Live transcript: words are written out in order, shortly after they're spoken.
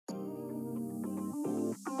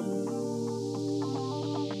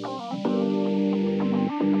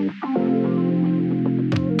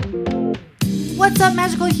What's up,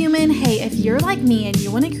 magical human? Hey, if you're like me and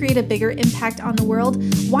you want to create a bigger impact on the world,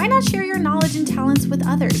 why not share your knowledge and talents with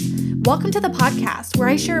others? Welcome to the podcast where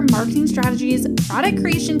I share marketing strategies, product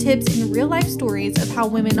creation tips, and real life stories of how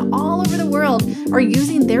women all over the world are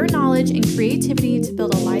using their knowledge and creativity to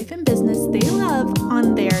build a life and business they love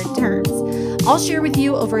on their terms. I'll share with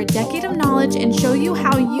you over a decade of knowledge and show you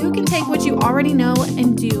how you can take what you already know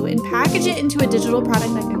and do and package it into a digital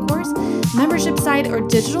product like a course, membership site, or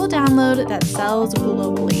digital download that sells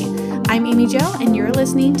globally. I'm Amy Jo, and you're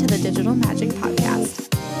listening to the Digital Magic Podcast.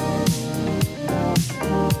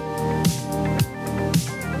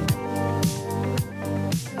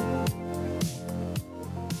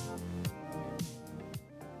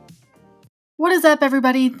 What is up,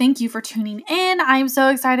 everybody? Thank you for tuning in. I'm so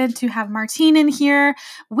excited to have Martine in here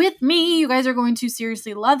with me. You guys are going to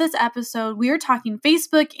seriously love this episode. We are talking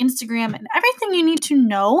Facebook, Instagram, and everything you need to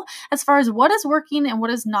know as far as what is working and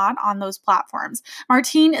what is not on those platforms.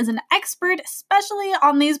 Martine is an expert, especially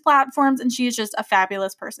on these platforms, and she is just a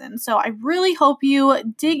fabulous person. So I really hope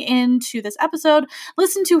you dig into this episode,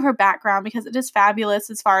 listen to her background, because it is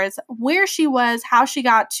fabulous as far as where she was, how she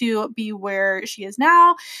got to be where she is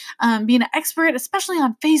now, being an expert, especially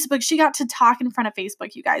on Facebook. She got to talk in front of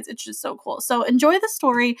Facebook, you guys. It's just so cool. So enjoy the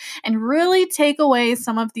story and really take away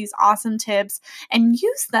some of these awesome tips and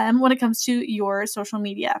use them when it comes to your social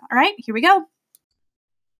media. All right, here we go.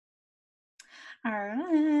 All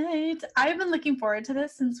right. I've been looking forward to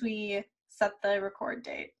this since we set the record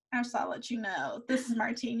date. I just thought I'll let you know. This is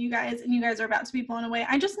Martine, you guys, and you guys are about to be blown away.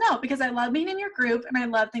 I just know because I love being in your group and I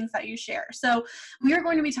love things that you share. So we are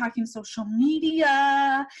going to be talking social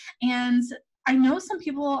media, and I know some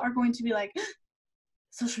people are going to be like,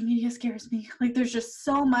 social media scares me. Like, there's just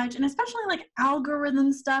so much, and especially like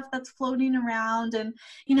algorithm stuff that's floating around, and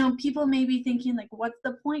people may be thinking like, what's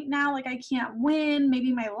the point now? Like, I can't win.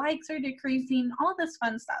 Maybe my likes are decreasing, all this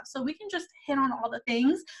fun stuff. So we can just hit on all the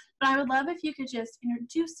things, but I would love if you could just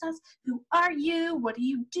introduce us. Who are you? What do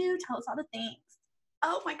you do? Tell us all the things.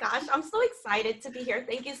 Oh my gosh, I'm so excited to be here.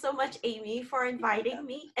 Thank you so much, Amy, for inviting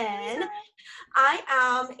me in.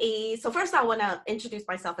 So first I want to introduce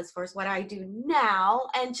myself as first what I do now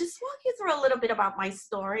and just walk you through a little bit about my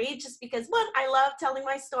story, just because one, I love telling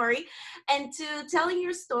my story, and two, telling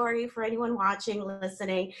your story for anyone watching,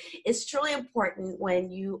 listening is truly important when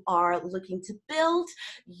you are looking to build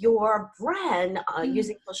your brand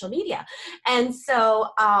using social media. And so,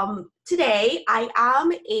 today, I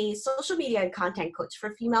am a social media and content coach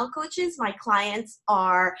for female coaches. My clients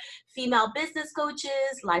are female business coaches,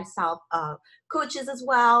 lifestyle coaches as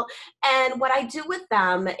well. And what I do with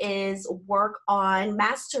them is work on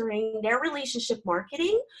mastering their relationship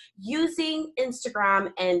marketing using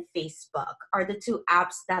Instagram and Facebook are the two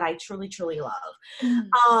apps that I truly, truly love.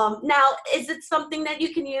 Now, is it something that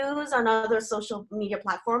you can use on other social media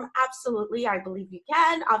platform? Absolutely. I believe you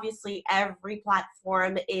can. Obviously, every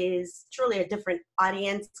platform is truly a different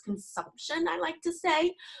audience consumption, I like to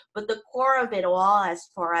say. But the core of it all, as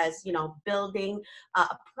far as, building a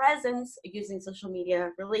presence using social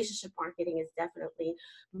media, relationship marketing is definitely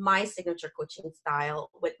my signature coaching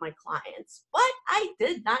style with my clients. But I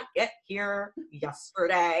did not get here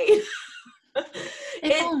yesterday.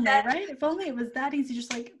 If only, right? If only it was that easy,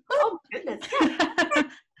 just like, oh goodness, yeah.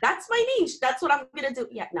 That's my niche. That's what I'm going to do.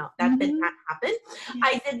 Yeah, no, that did not happen. Yeah.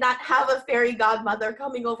 I did not have a fairy godmother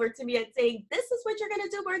coming over to me and saying, this is what you're going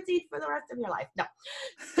to do, Martine, for the rest of your life. No.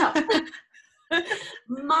 So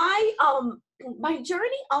my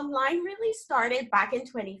journey online really started back in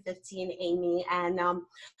 2015, Amy. And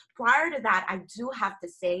prior to that, I do have to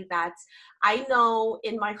say that I know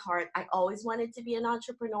in my heart, I always wanted to be an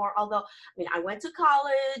entrepreneur. Although, I went to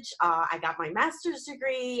college, I got my master's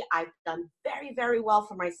degree. I've done very, very well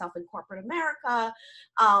for myself in corporate America.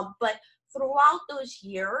 But throughout those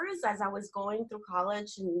years, as I was going through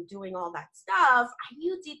college and doing all that stuff, I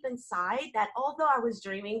knew deep inside that although I was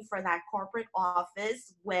dreaming for that corporate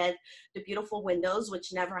office with the beautiful windows,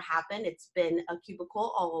 which never happened, it's been a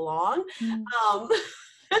cubicle all along.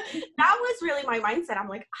 That was really my mindset. I'm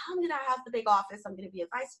like, I'm going to have the big office. I'm going to be a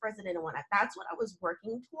vice president and whatnot. That's what I was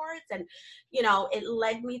working towards. And, it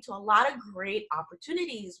led me to a lot of great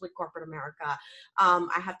opportunities with corporate America.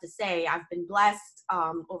 I have to say, I've been blessed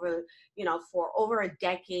for over a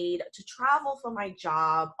decade to travel for my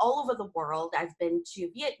job all over the world. I've been to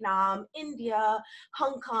Vietnam, India,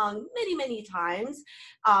 Hong Kong, many, many times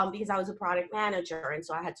because I was a product manager. And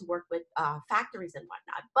so I had to work with factories and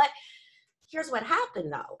whatnot. But here's what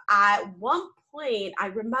happened, though. At one point, I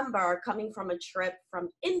remember coming from a trip from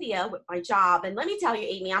India with my job. And let me tell you,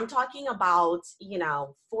 Amy, I'm talking about,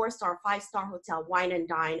 4-star, 5-star hotel, wine and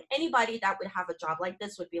dine. Anybody that would have a job like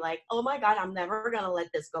this would be like, oh my God, I'm never going to let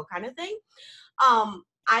this go kind of thing.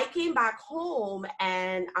 I came back home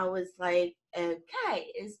and I was like, okay,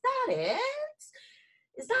 is that it?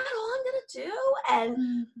 Is that all I'm going to do?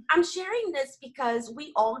 And I'm sharing this because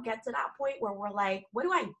we all get to that point where we're like, what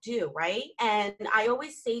do I do? Right. And I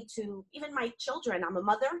always say to even my children, I'm a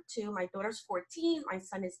mother too. My daughter's 14, my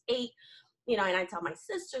son is 8, and I tell my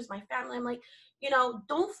sisters, my family, I'm like,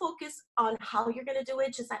 don't focus on how you're going to do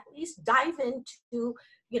it. Just at least dive into,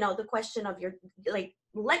 the question of your, like,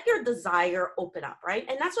 let your desire open up, right?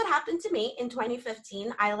 And that's what happened to me in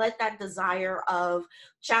 2015. I let that desire of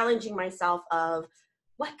challenging myself of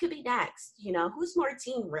what could be next? Who's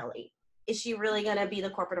Martine really? Is she really going to be the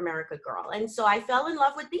corporate America girl? And so I fell in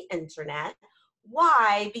love with the internet.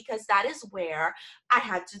 Why? Because that is where I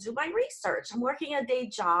had to do my research. I'm working a day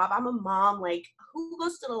job. I'm a mom. Like, who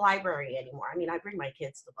goes to the library anymore? I mean, I bring my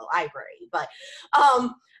kids to the library, but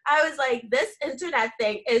I was like, this internet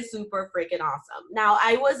thing is super freaking awesome. Now,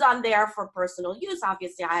 I was on there for personal use.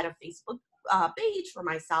 Obviously, I had a Facebook page for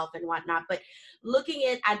myself and whatnot, but looking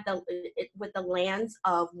with the lens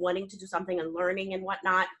of wanting to do something and learning and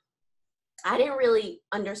whatnot, I didn't really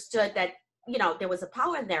understood that there was a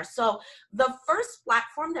power in there. So the first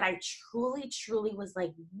platform that I truly was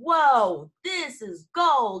like, whoa, this is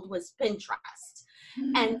gold, was Pinterest.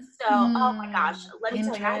 And so, oh my gosh, let me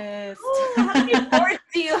tell you, how many boards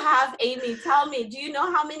do you have, Amy? Tell me, do you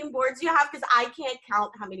know how many boards you have? Because I can't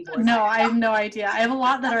count how many boards. No, I have no idea. I have a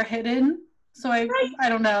lot that are hidden. So I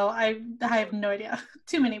don't know. I have no idea.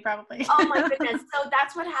 Too many probably. Oh my goodness. So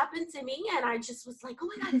that's what happened to me. And I just was like, oh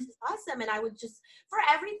my God, this is awesome. And I would just, for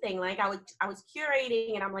everything, like I was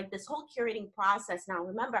curating, and I'm like, this whole curating process. Now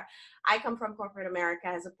remember, I come from corporate America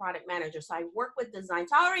as a product manager. So I work with design.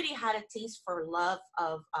 So I already had a taste for love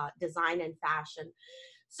of design and fashion.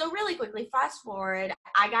 So really quickly, fast forward,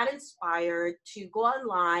 I got inspired to go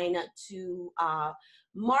online to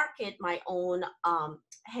market my own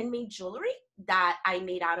handmade jewelry that I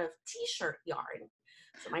made out of t-shirt yarn.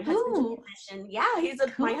 So my husband's a musician. Yeah,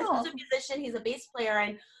 my husband's a musician. He's a bass player.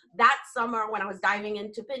 And that summer when I was diving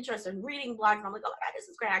into Pinterest and reading blogs, and I'm like, oh my God, this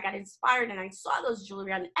is great. I got inspired and I saw those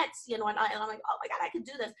jewelry on Etsy and whatnot. And I'm like, oh my God, I could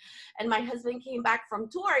do this. And my husband came back from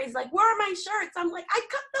tour. He's like, where are my shirts? I'm like, I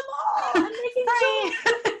cut them all. I'm making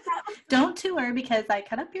jewelry. Don't tour because I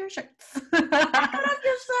cut up your shirts. I cut up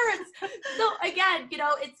your shirts. So again,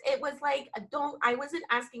 it was like, I wasn't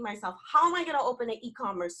asking myself, how am I going to open an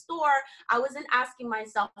e-commerce store? I wasn't asking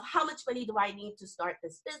myself, how much money do I need to start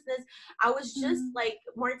this business? I was just like,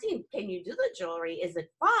 Martine, can you do the jewelry? Is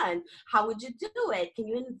it fun? How would you do it? Can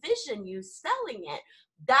you envision you selling it?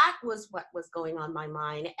 That was what was going on my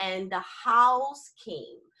mind. And the hows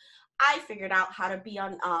came. I figured out how to be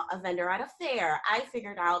on a vendor at a fair. I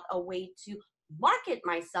figured out a way to market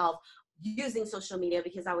myself using social media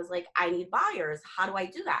because I was like, I need buyers. How do I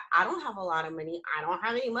do that? I don't have a lot of money. I don't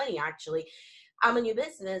have any money, actually. I'm a new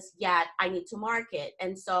business, yet I need to market.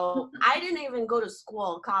 And so I didn't even go to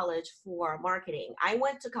college for marketing. I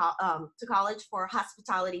went to college for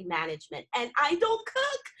hospitality management, and I don't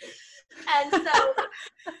cook. And so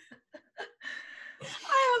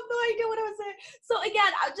I have no idea what I was saying. So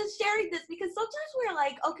again, I'm just sharing this because sometimes we're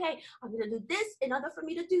like, okay, I'm going to do this in order for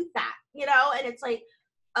me to do that, and it's like,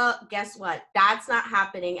 guess what? That's not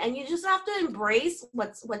happening. And you just have to embrace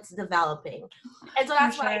what's developing. And so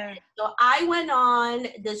that's what I did. So I went on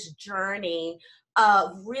this journey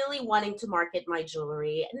of really wanting to market my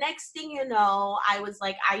jewelry. Next thing you know, I was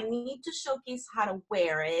like, I need to showcase how to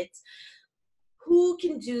wear it. Who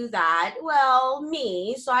can do that? Well,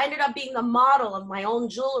 me. So I ended up being the model of my own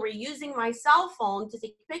jewelry, using my cell phone to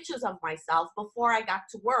take pictures of myself before I got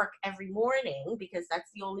to work every morning, because that's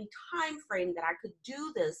the only time frame that I could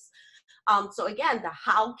do this. So again, the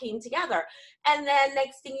how came together. And then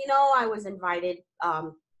next thing you know, I was invited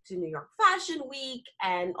to New York Fashion Week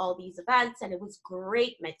and all these events, and it was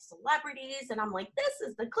great, met celebrities, and I'm like, this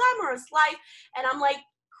is the glamorous life. And I'm like,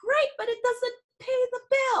 great, but it doesn't pay the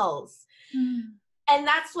bills. And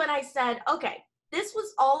that's when I said, okay, this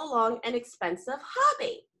was all along an expensive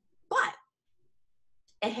hobby, but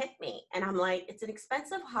it hit me. And I'm like, it's an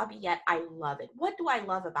expensive hobby, yet I love it. What do I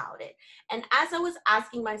love about it? And as I was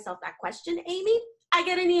asking myself that question, Amy, I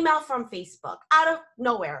get an email from Facebook out of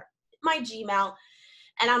nowhere, my Gmail.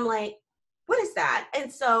 And I'm like, what is that? And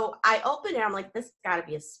so I open it. I'm like, this got to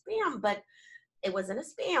be a spam. But it wasn't a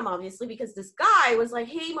spam, obviously, because this guy was like,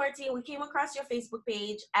 hey, Martine, we came across your Facebook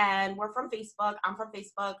page and we're from Facebook. I'm from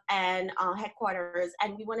Facebook and headquarters.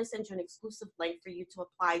 And we want to send you an exclusive link for you to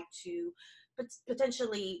apply to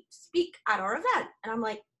potentially speak at our event. And I'm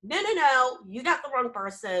like, no, you got the wrong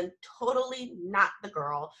person. Totally not the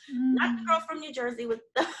girl. Not the girl from New Jersey with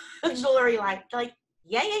the jewelry line. Like,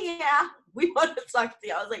 yeah. We want to talk to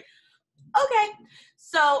you. I was like, okay.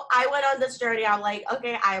 So I went on this journey. I'm like,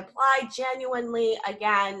 okay, I applied genuinely,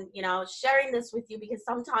 again, sharing this with you because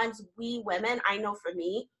sometimes we women, I know for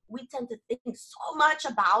me, we tend to think so much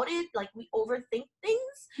about it. Like we overthink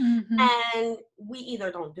things and we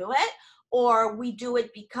either don't do it or we do it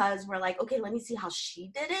because we're like, okay, let me see how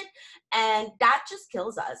she did it. And that just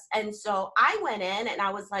kills us. And so I went in and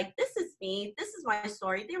I was like, this is me. This is my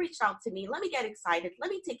story. They reached out to me. Let me get excited. Let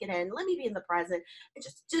me take it in. Let me be in the present and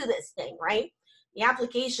just do this thing, right? The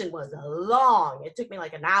application was long. It took me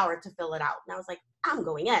like an hour to fill it out. And I was like, I'm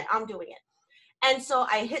going in. I'm doing it. And so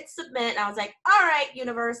I hit submit and I was like, all right,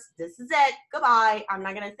 universe, this is it. Goodbye. I'm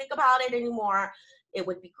not going to think about it anymore. It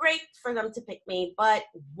would be great for them to pick me, but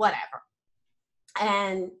whatever.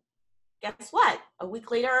 And guess what? A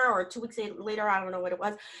week later or 2 weeks later, I don't know what it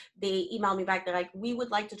was, they emailed me back. They're like, we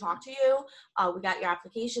would like to talk to you. We got your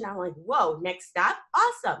application. I'm like, whoa, next step?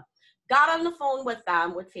 Awesome. Got on the phone with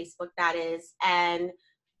them, with Facebook, that is. And,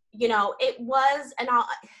 it was, and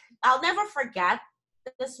I'll never forget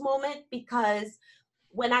this moment because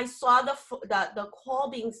when I saw the call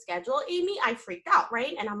being scheduled, Amy, I freaked out,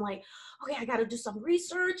 right? And I'm like, okay, I got to do some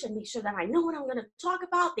research and make sure that I know what I'm going to talk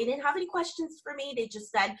about. They didn't have any questions for me. They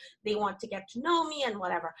just said they want to get to know me and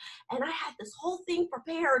whatever. And I had this whole thing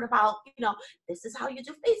prepared about, this is how you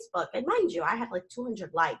do Facebook. And mind you, I had like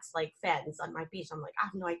 200 likes, like fans on my page. I'm like, I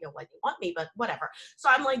have no idea why they want me, but whatever. So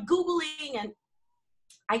I'm like Googling and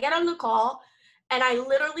I get on the call and I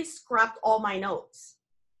literally scrubbed all my notes.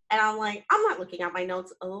 And I'm like, I'm not looking at my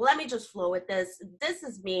notes. Let me just flow with this. This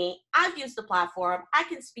is me. I've used the platform. I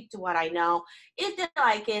can speak to what I know. If they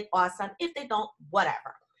like it, awesome. If they don't,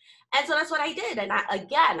 whatever. And so that's what I did. And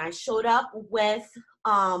I showed up with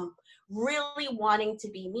really wanting to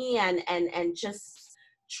be me and just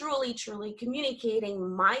truly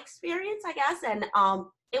communicating my experience, I guess. And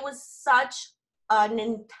it was such an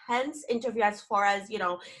intense interview as far as,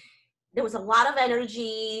 there was a lot of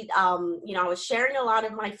energy. I was sharing a lot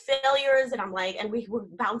of my failures and and we were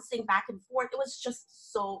bouncing back and forth. It was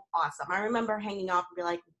just so awesome. I remember hanging up and be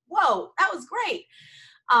like, whoa, that was great.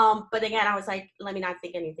 But again, I was like, let me not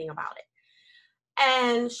think anything about it.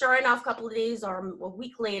 And sure enough, a couple of days or a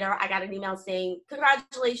week later, I got an email saying,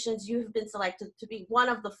 congratulations, you've been selected to be one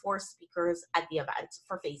of the 4 speakers at the event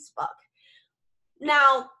for Facebook.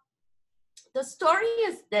 Now, the story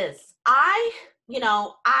is this. I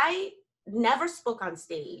never spoke on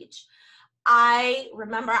stage. I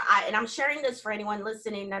remember, and I'm sharing this for anyone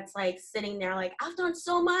listening that's like sitting there like, I've done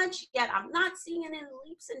so much, yet I'm not seeing it in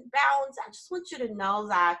leaps and bounds. I just want you to know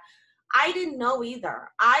that I didn't know either.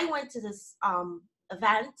 I went to this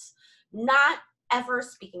event, not ever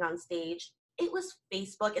speaking on stage. It was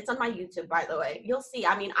Facebook. It's on my YouTube, by the way. You'll see.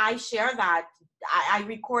 I mean, I share that. I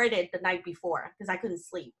recorded the night before because I couldn't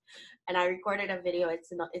sleep. And I recorded a video.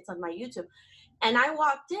 It's on my YouTube. And I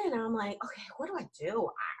walked in and I'm like, okay, what do I do?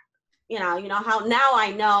 You know how now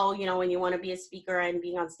I know, when you want to be a speaker and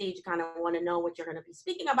being on stage, you kind of want to know what you're going to be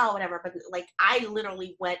speaking about, whatever. But like, I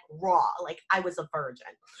literally went raw. Like I was a virgin.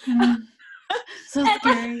 So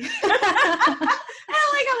scary. And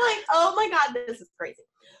I'm like, oh my God, this is crazy.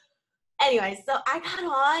 Anyway, so I got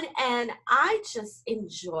on and I just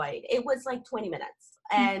enjoyed. It was like 20 minutes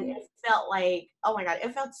and it felt like, oh my God,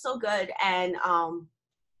 it felt so good. And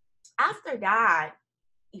after that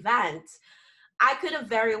event, I could have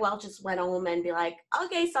very well just went home and be like,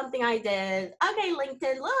 okay, something I did. Okay,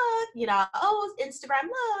 LinkedIn, look, oh, Instagram,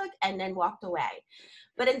 look, and then walked away.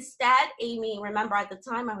 But instead, Amy, remember at the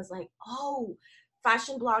time I was like, oh,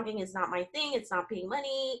 fashion blogging is not my thing. It's not paying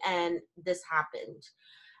money. And this happened.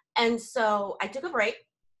 And so I took a break.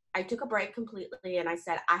 I took a break completely and I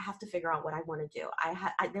said, I have to figure out what I want to do.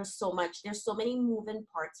 There's so many moving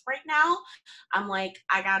parts right now. I'm like,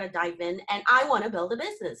 I got to dive in and I want to build a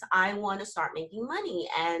business. I want to start making money.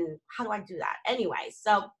 And how do I do that? Anyway,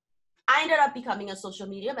 so I ended up becoming a social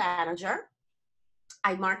media manager.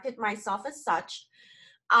 I market myself as such,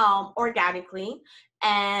 organically.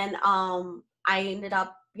 And I ended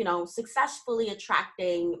up successfully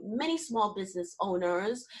attracting many small business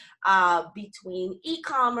owners between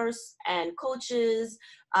e-commerce and coaches,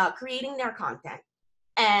 creating their content.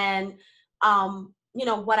 And,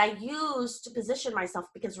 what I used to position myself,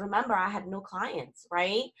 because remember, I had no clients,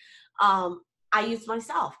 right? I used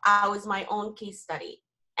myself. I was my own case study.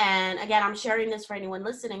 And again, I'm sharing this for anyone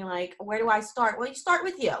listening. Like, where do I start? Well, you start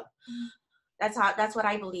with you. That's what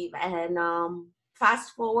I believe. And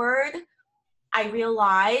fast forward, I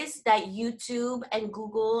realized that YouTube and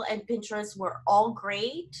Google and Pinterest were all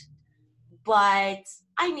great, but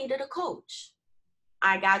I needed a coach.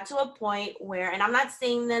 I got to a point where, and I'm not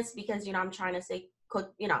saying this because, I'm trying to say,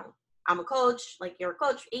 I'm a coach, like you're a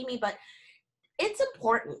coach, Amy, but it's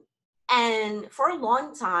important. And for a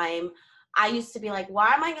long time, I used to be like,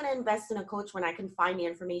 why am I going to invest in a coach when I can find the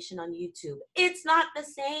information on YouTube? It's not the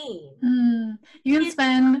same. You can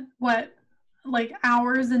spend like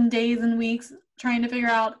hours and days and weeks trying to figure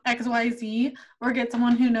out XYZ, or get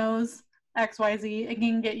someone who knows XYZ and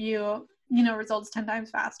can get you, results 10 times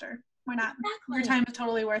faster. Why not? Exactly. Your time is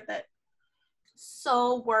totally worth it.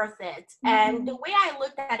 So worth it. And the way I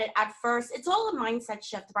looked at it at first, it's all a mindset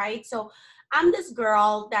shift, right? So I'm this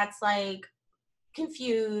girl that's like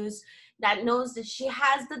confused, that knows that she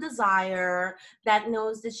has the desire, that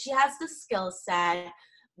knows that she has the skill set,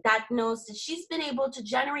 that knows that she's been able to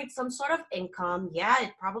generate some sort of income. Yeah,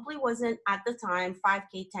 it probably wasn't at the time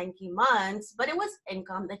 5K, 10K months, but it was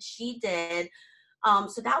income that she did.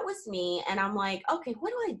 So that was me. And I'm like, okay,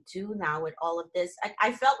 what do I do now with all of this?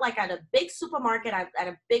 I felt like at a big supermarket, at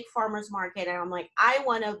a big farmer's market, and I'm like, I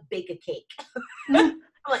want to bake a cake. I'm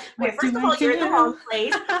like, wait, first of all, you're in the wrong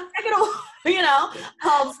place. Second of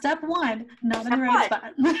all, step one, not in the right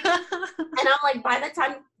spot. And I'm like, by the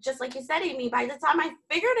time, just like you said, Amy, by the time I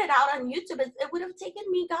figured it out on YouTube, it would have taken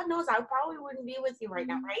me, God knows, I probably wouldn't be with you right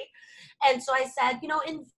now, right? And so I said,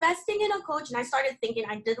 investing in a coach, and I started thinking,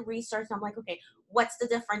 I did research, and I'm like, okay, what's the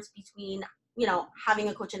difference between, having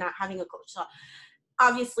a coach and not having a coach? So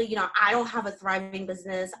obviously, I don't have a thriving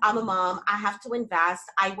business. I'm a mom. I have to invest.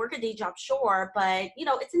 I work a day job, sure, but,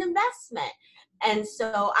 it's an investment. And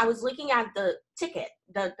so I was looking at the ticket,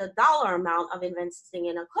 the dollar amount of investing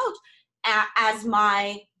in a coach as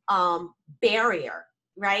my barrier,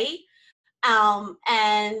 right?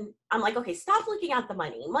 And I'm like, okay, stop looking at the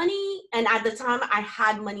money. And at the time I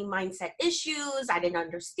had money mindset issues. I didn't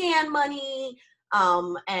understand money.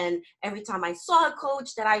 And every time I saw a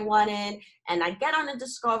coach that I wanted and I get on a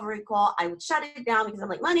discovery call, I would shut it down because I'm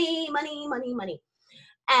like, money.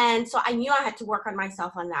 And so I knew I had to work on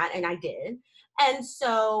myself on that, and I did. And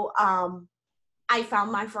so I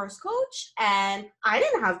found my first coach, and I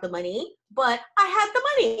didn't have the money, but I had the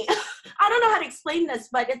money. I don't know how to explain this,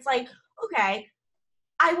 but it's like, okay,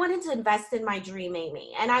 I wanted to invest in my dream,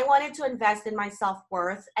 Amy, and I wanted to invest in my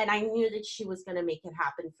self-worth, and I knew that she was going to make it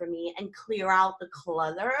happen for me and clear out the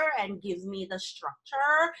clutter and give me the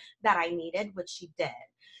structure that I needed, which she did.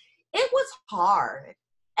 It was hard.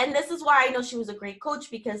 And this is why I know she was a great coach,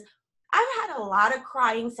 because I've had a lot of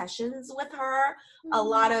crying sessions with her, a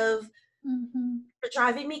lot of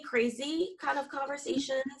driving me crazy kind of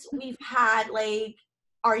conversations. We've had like,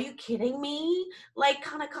 are you kidding me? Like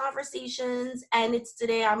kind of conversations. And it's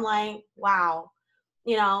today I'm like, wow,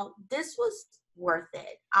 this was worth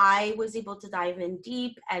it. I was able to dive in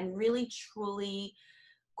deep and really truly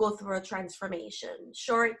go through a transformation.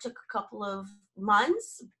 Sure, it took a couple of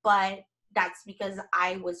months, but that's because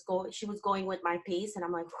she was going with my pace, and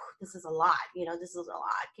I'm like, this is a lot, this is a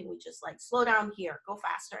lot. Can we just like slow down here, go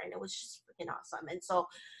faster? And it was just freaking awesome. And so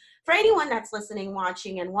for anyone that's listening,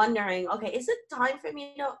 watching, and wondering, okay, is it time for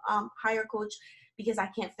me to hire a coach because I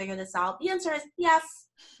can't figure this out? The answer is yes,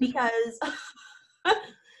 because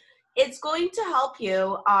it's going to help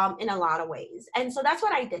you in a lot of ways. And so that's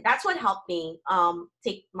what I did. That's what helped me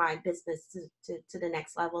take my business to the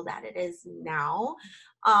next level that it is now.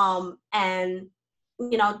 And,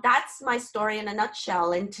 that's my story in a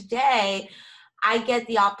nutshell. And today I get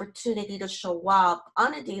the opportunity to show up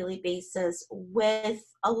on a daily basis with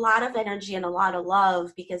a lot of energy and a lot of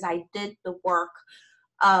love, because I did the work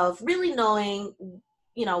of really knowing,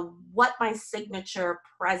 what my signature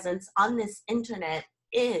presence on this internet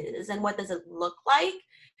is and what does it look like.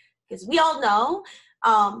 Because we all know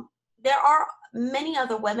there are many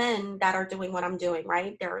other women that are doing what I'm doing,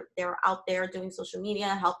 right? They're out there doing social media,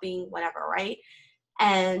 helping, whatever, right?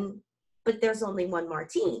 But there's only one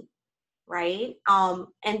Martine, right?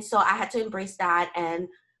 And so I had to embrace that, and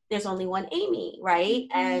there's only one Amy, right?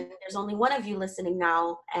 And there's only one of you listening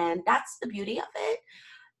now, and that's the beauty of it.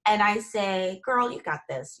 And I say, girl, you got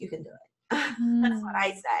this, you can do it. That's what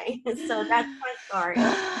I say. So that's my story.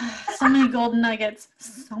 So many golden nuggets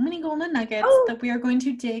that we are going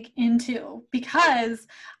to dig into, because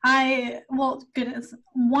goodness,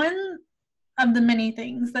 one of the many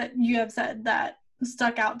things that you have said that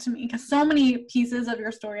stuck out to me, because so many pieces of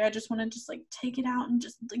your story, I just want to like take it out and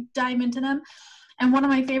just like dive into them. And one of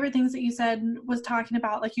my favorite things that you said was talking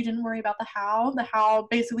about, like, you didn't worry about the how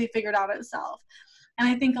basically figured out itself. And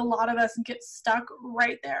I think a lot of us get stuck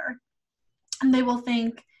right there, and they will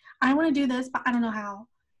think, I want to do this, but I don't know how.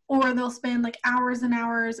 Or they'll spend like hours and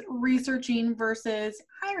hours researching versus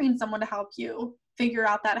hiring someone to help you figure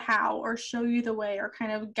out that how, or show you the way, or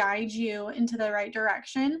kind of guide you into the right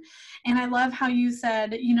direction. And I love how you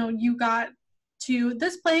said, you know, you got to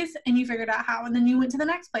this place and you figured out how, and then you went to the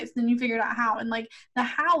next place, then you figured out how, and like the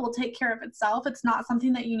how will take care of itself. It's not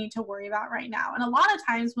something that you need to worry about right now. And a lot of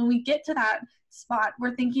times when we get to that spot,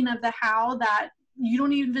 we're thinking of the how that you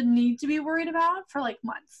don't even need to be worried about for like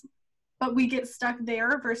months, but we get stuck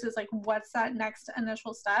there versus like what's that next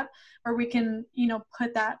initial step where we can, you know,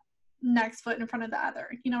 put that next foot in front of the other.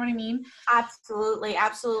 You know what I mean? Absolutely,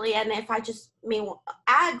 absolutely. And if I just may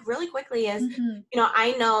add really quickly is, you know,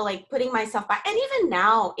 I know like putting myself back, and even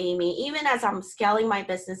now, Amy, even as I'm scaling my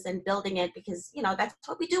business and building it, because, you know, that's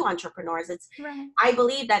what we do, entrepreneurs. It's, Right. I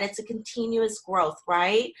believe that it's a continuous growth,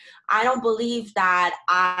 right? I don't believe that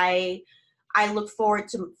I look forward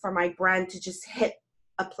to for my brand to just hit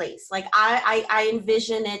a place. Like I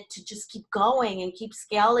envision it to just keep going and keep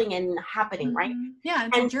scaling and happening, right? Yeah,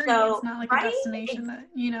 it's a And journey. so, It's not like a right? destination that,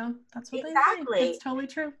 you know, that's what they say. Exactly. It's totally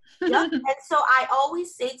true. Yep. And so I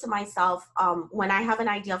always say to myself, when I have an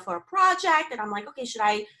idea for a project and I'm like, okay, should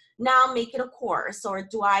I now make it a course, or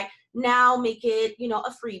do I now make it, you know,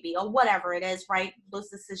 a freebie, or whatever it is, right? Those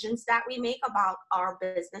decisions that we make about our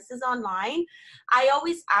businesses online, I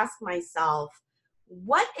always ask myself,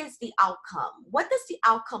 what is the outcome? What does the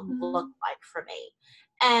outcome look like for me?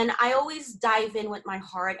 And I always dive in with my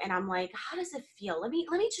heart and I'm like, how does it feel? Let me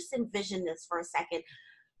just envision this for a second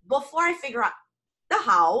before I figure out the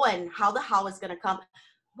how and how the how is going to come.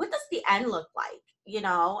 What does the end look like, you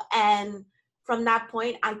know? And from that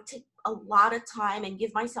point, I take a lot of time and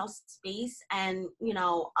give myself space, and, you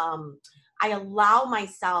know, I allow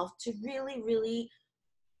myself to really, really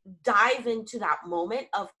dive into that moment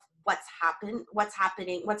of what's happening,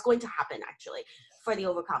 what's going to happen actually for the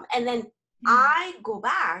overcome. And then I go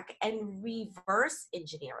back and reverse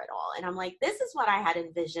engineer it all. And I'm like, this is what I had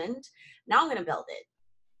envisioned. Now I'm going to build it.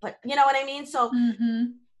 But you know what I mean? So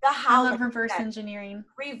the how, I love like reverse engineering.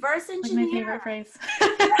 reverse Like my engineer. favorite phrase.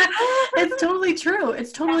 It's totally true.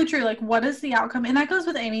 It's totally true. Like, what is the outcome? And that goes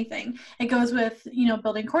with anything. It goes with, you know,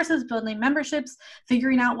 building courses, building memberships,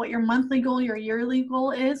 figuring out what your monthly goal, your yearly goal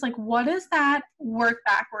is. Like, what is that? Work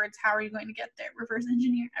backwards. How are you going to get there? Reverse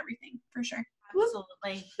engineer everything, for sure.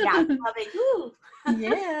 Absolutely. Yeah. Love it. Woo.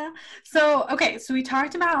 Yeah. So, okay. So we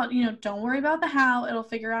talked about, you know, don't worry about the how, it'll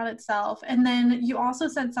figure out itself. And then you also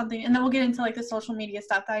said something, and then we'll get into like the social media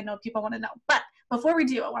stuff that I know people want to know. But before we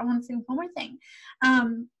do, I want to say one more thing.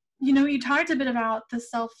 You know, you talked a bit about the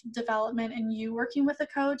self-development and you working with a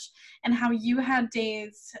coach, and how you had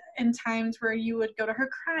days and times where you would go to her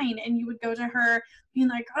crying, and you would go to her being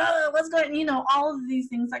like, oh, what's going, you know, all of these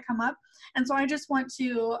things that come up. And so I just want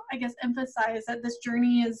to, I guess, emphasize that this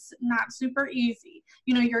journey is not super easy.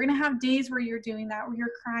 You know, you're going to have days where you're doing that, where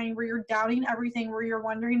you're crying, where you're doubting everything, where you're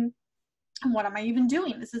wondering, what am I even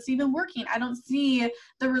doing? Is this even working? I don't see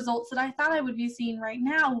the results that I thought I would be seeing right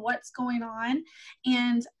now. What's going on?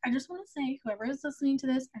 And I just want to say, whoever is listening to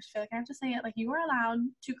this, I just feel like I have to say it, like, you are allowed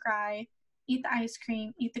to cry, eat the ice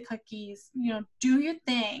cream, eat the cookies, you know, do your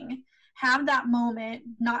thing, have that moment,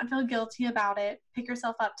 not feel guilty about it, pick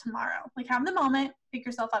yourself up tomorrow. Like, have the moment, pick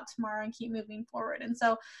yourself up tomorrow, and keep moving forward. And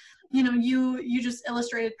so, you know, you just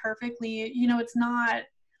illustrated perfectly, you know,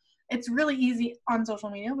 it's really easy on social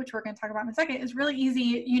media, which we're going to talk about in a second. It's really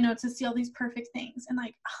easy, you know, to see all these perfect things and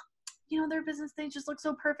like, oh, you know, their business, they just look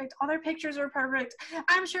so perfect. All their pictures are perfect.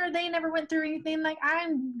 I'm sure they never went through anything like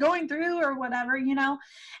I'm going through or whatever, you know,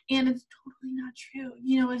 and it's totally not true.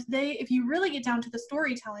 You know, if you really get down to the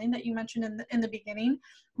storytelling that you mentioned in the beginning,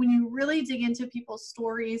 when you really dig into people's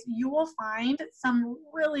stories, you will find some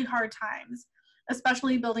really hard times,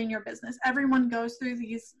 especially building your business. Everyone goes through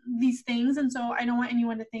these things. And so I don't want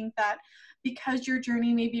anyone to think that because your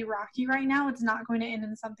journey may be rocky right now, it's not going to end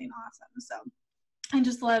in something awesome. So I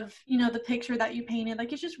just love, you know, the picture that you painted.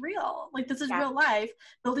 Like, it's just real. Like, this is real life.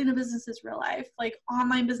 Building a business is real life. Like,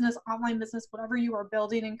 online business, whatever you are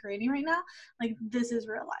building and creating right now, like, this is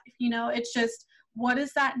real life. You know, it's just, what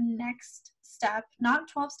is that next step? Not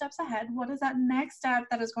 12 steps ahead. What is that next step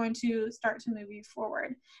that is going to start to move you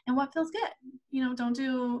forward? And what feels good? You know, don't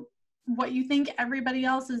do what you think everybody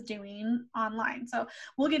else is doing online. So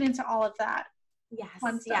we'll get into all of that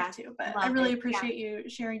fun stuff too. But I really appreciate you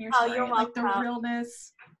sharing your story. You're welcome. Like, the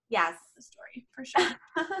realness. Yes. The story, for sure.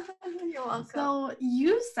 You're welcome. So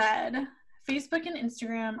you said Facebook and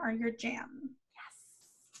Instagram are your jam.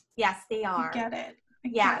 Yes. Yes, they I are. get it. I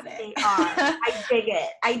Yes, get they are. it. I dig it.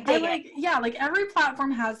 I I dig it. like, yeah, like every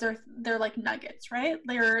platform has their like nuggets, right?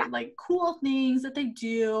 They're like cool things that they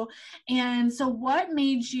do. And so what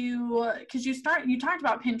made you, because you talked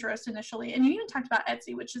about Pinterest initially, and you even talked about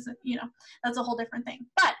Etsy, which is, that's a whole different thing.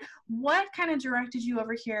 But what kind of directed you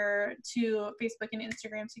over here to Facebook and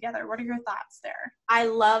Instagram together? What are your thoughts there? I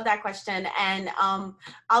love that question. And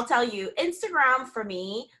I'll tell you, Instagram for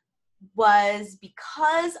me was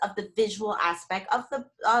because of the visual aspect of the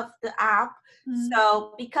app.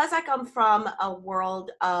 So because I come from a world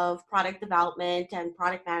of product development and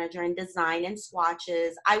product manager and design and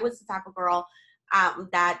swatches, I was the type of girl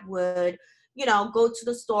that would, go to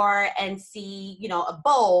the store and see, a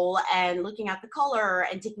bowl and looking at the color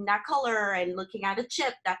and taking that color and looking at a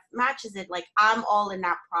chip that matches it. Like I'm all in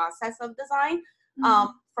that process of design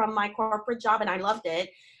from my corporate job, and I loved it.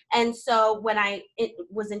 And so when it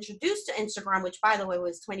was introduced to Instagram, which by the way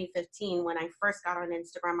was 2015, when I first got on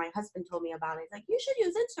Instagram, my husband told me about it. He's like, you should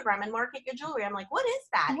use Instagram and market your jewelry. I'm like, what is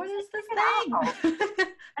that? What He's is this like, check it thing? out.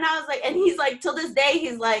 And I was like, and he's like, till this day,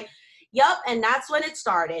 he's like, yep. And that's when it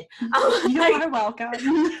started. You Like, are welcome.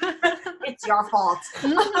 it's your fault.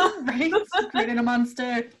 Right? Creating a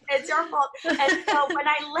monster. It's your fault. And so when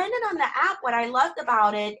I landed on the app, what I loved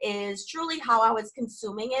about it is truly how I was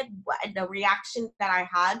consuming it, the reaction that I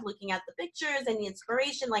had looking at the pictures and the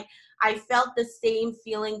inspiration. Like I felt the same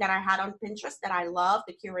feeling that I had on Pinterest that I love,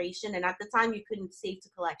 the curation. And at the time you couldn't save to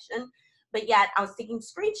collection, but yet I was taking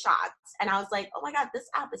screenshots and I was like, oh my God, this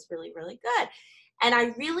app is really, really good. And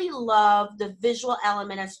I really love the visual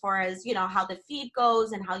element as far as, how the feed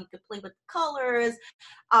goes and how you could play with colors.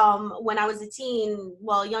 When I was a teen,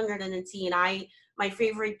 well, younger than a teen, my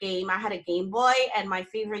favorite game, I had a Game Boy and my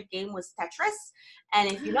favorite game was Tetris.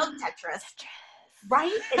 And if you know Tetris,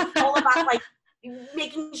 right? It's all about like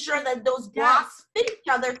making sure that those blocks fit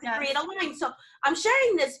each other to create a line. So I'm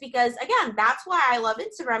sharing this because again, that's why I love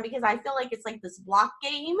Instagram, because I feel like it's like this block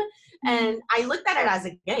game. And I looked at it as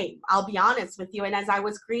a game, I'll be honest with you. And as I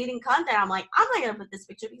was creating content, I'm like, I'm not gonna put this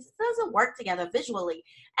picture because it doesn't work together visually.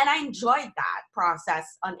 And I enjoyed that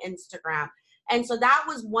process on Instagram. And so that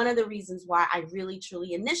was one of the reasons why I really,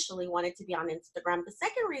 truly initially wanted to be on Instagram. The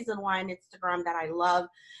second reason why on Instagram that I love,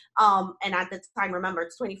 and at the time, remember,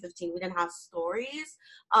 it's 2015, we didn't have stories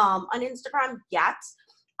on Instagram yet.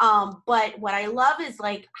 But what I love is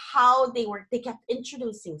like how they kept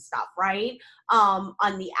introducing stuff, right? On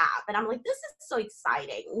the app. And I'm like, this is so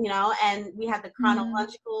exciting, and we had the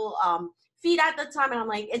chronological feed at the time. And I'm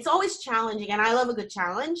like, it's always challenging. And I love a good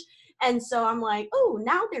challenge. And so I'm like, oh,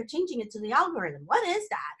 now they're changing it to the algorithm. What is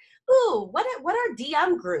that? Oh, what are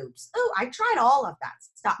DM groups? Oh, I tried all of that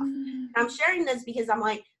stuff. And I'm sharing this because I'm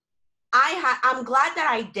like, I'm glad that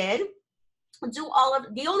I did do all of,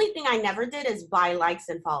 the only thing I never did is buy likes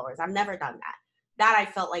and followers. I've never done that. That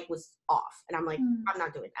I felt like was off. And I'm like, I'm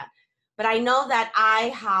not doing that. But I know that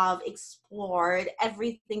I have explored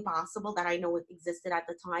everything possible that I know existed at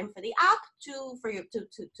the time for the app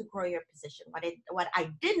to grow your position. What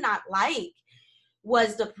I did not like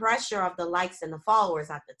was the pressure of the likes and the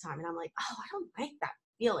followers at the time. And I'm like, oh, I don't like that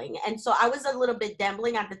feeling. And so I was a little bit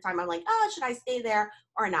gambling at the time. I'm like, oh, should I stay there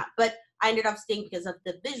or not? But I ended up staying because of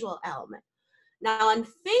the visual element. Now on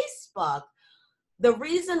Facebook, the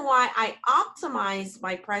reason why I optimized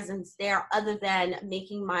my presence there, other than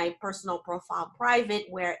making my personal profile private,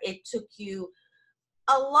 where it took you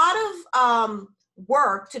a lot of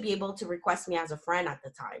work to be able to request me as a friend at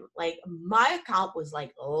the time. Like my account was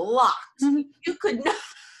like locked. You could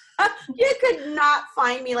not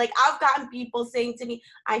find me. Like I've gotten people saying to me,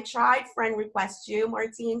 I tried friend request you,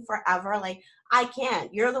 Martine, forever. Like I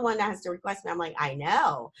can't. You're the one that has to request me. I'm like, I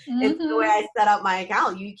know. It's the way I set up my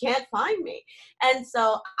account. You can't find me. And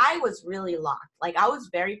so I was really locked. Like I was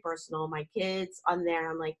very personal. My kids on there.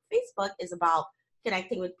 I'm like, Facebook is about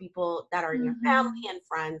connecting with people that are in your family and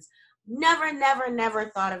friends. Never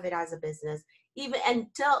thought of it as a business.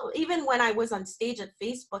 Even when I was on stage at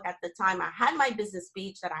Facebook at the time, I had my business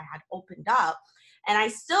page that I had opened up, and I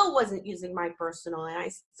still wasn't using my personal, and I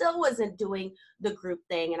still wasn't doing the group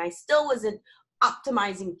thing, and I still wasn't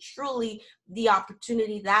optimizing truly the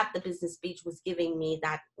opportunity that the business page was giving me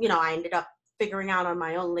that, I ended up figuring out on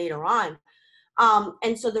my own later on.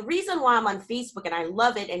 And so the reason why I'm on Facebook and I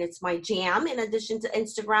love it and it's my jam, in addition to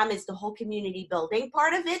Instagram, is the whole community building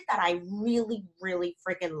part of it that I really, really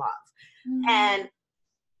freaking love. And,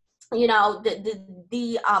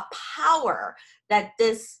 the power that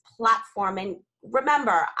this platform, and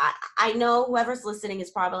remember, I know whoever's listening is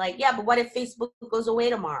probably like, yeah, but what if Facebook goes away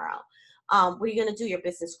tomorrow? What are you going to do? Your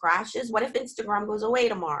business crashes. What if Instagram goes away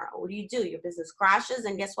tomorrow? What do? Your business crashes.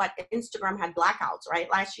 And guess what? Instagram had blackouts, right?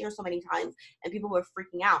 Last year, so many times, and people were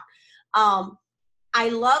freaking out. I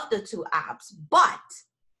love the two apps, but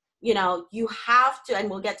you have to, and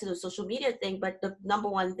we'll get to the social media thing, but the number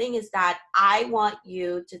one thing is that I want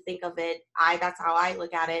you to think of it. That's how I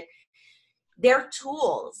look at it. They're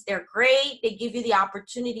tools. They're great. They give you the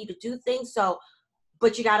opportunity to do things.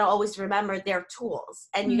 But you got to always remember they're tools,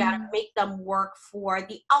 and you got to make them work for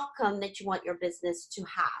the outcome that you want your business to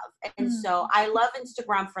have. And so I love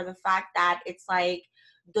Instagram for the fact that it's like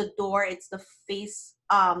the door, it's the face,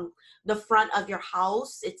 the front of your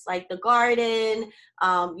house. It's like the garden.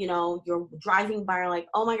 You're driving by, you're like,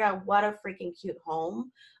 oh my God, what a freaking cute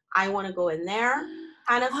home. I want to go in there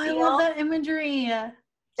kind of feel. I love that imagery.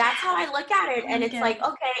 That's how I look at it. And it's like,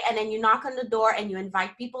 okay. And then you knock on the door and you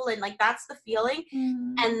invite people in, like, that's the feeling.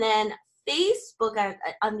 And then Facebook,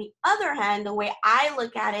 on the other hand, the way I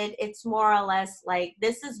look at it, it's more or less like,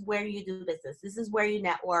 this is where you do business. This is where you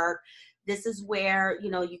network. This is where,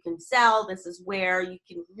 you can sell. This is where you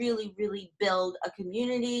can really, really build a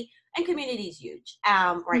community. And community is huge.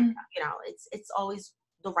 Right. It's always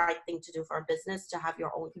the right thing to do for a business, to have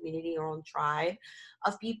your own community, your own tribe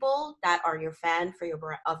of people that are your fan for your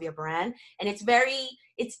brand. And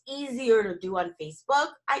it's easier to do on Facebook.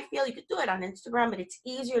 I feel you could do it on Instagram, but it's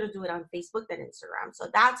easier to do it on Facebook than Instagram. So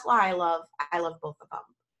that's why I love both of them.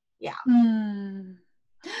 Yeah.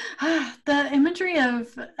 The imagery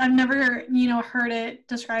of, I've never, heard it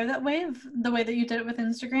described that way, of the way that you did it with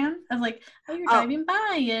Instagram, of like, how you're driving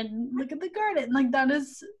by and look at the garden. Like, that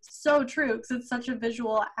is so true, because it's such a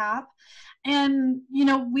visual app. And,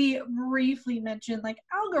 we briefly mentioned like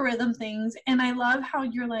algorithm things, and I love how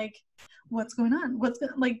you're like, what's going on?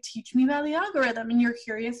 Teach me about the algorithm. And you're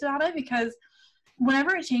curious about it, because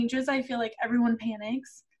whenever it changes, I feel like everyone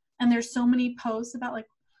panics, and there's so many posts about like,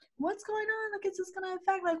 what's going on? Like, is this going to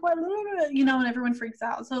affect, like, what, and everyone freaks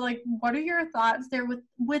out. So, like, what are your thoughts there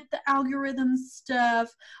with the algorithm stuff,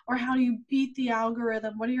 or how do you beat the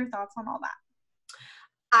algorithm? What are your thoughts on all that?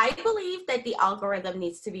 I believe that the algorithm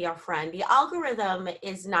needs to be your friend. The algorithm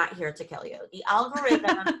is not here to kill you. The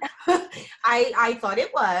algorithm, I thought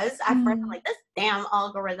it was. At first, I'm like, this damn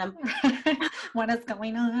algorithm. What is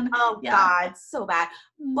going on? Oh, yeah. God, so bad.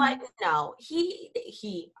 But no,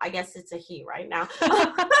 he, I guess it's a he right now.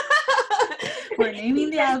 We're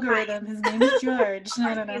naming the algorithm. His name is George.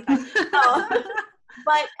 No.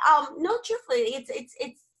 But no, truthfully,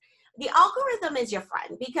 it's the algorithm is your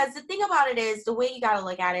friend, because the thing about it is, the way you got to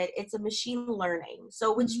look at it, it's a machine learning.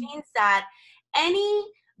 So which means that any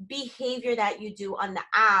behavior that you do on the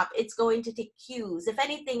app, it's going to take cues. If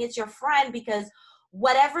anything, it's your friend, because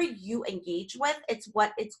whatever you engage with, it's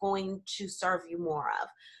what it's going to serve you more of.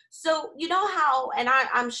 So you know how, and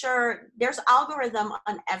I'm sure there's algorithm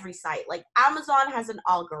on every site. Like Amazon has an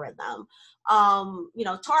algorithm.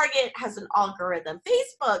 Target has an algorithm.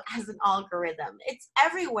 Facebook has an algorithm. It's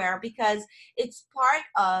everywhere, because it's part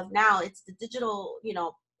of, now it's the digital,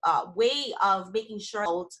 way of making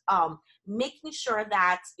sure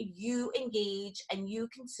that you engage and you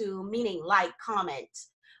consume, meaning like, comment,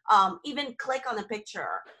 even click on the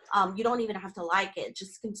picture. You don't even have to like it.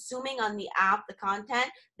 Just consuming on the app the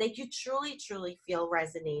content that you truly, truly feel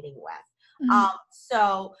resonating with.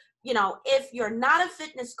 So, if you're not a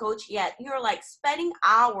fitness coach yet, you're like spending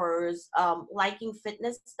hours liking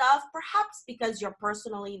fitness stuff, perhaps because you're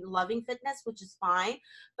personally loving fitness, which is fine.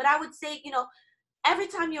 But I would say, every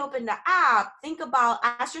time you open the app,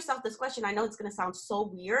 ask yourself this question. I know it's going to sound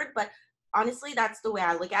so weird, but honestly, that's the way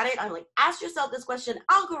I look at it. I'm like, ask yourself this question: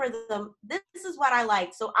 algorithm, this is what I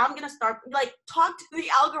like. So I'm going to start, like, talk to the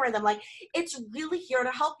algorithm. Like, it's really here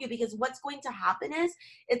to help you, because what's going to happen is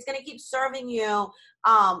it's going to keep serving you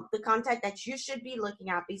the content that you should be looking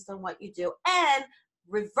at based on what you do. And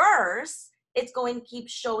reverse, it's going to keep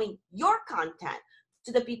showing your content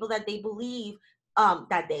to the people that they believe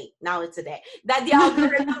that the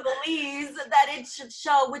algorithm believes that it should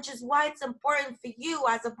show, which is why it's important for you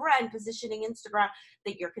as a brand positioning Instagram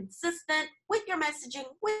that you're consistent with your messaging,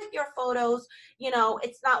 with your photos.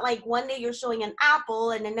 It's not like one day you're showing an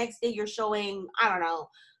apple and the next day you're showing, I don't know,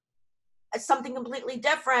 something completely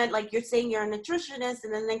different. Like, you're saying you're a nutritionist,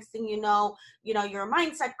 and the next thing you know, you're a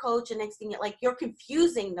mindset coach, and next thing you're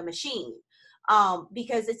confusing the machine,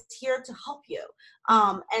 because it's here to help you.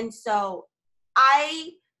 And so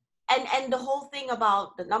and the whole thing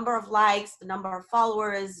about the number of likes, the number of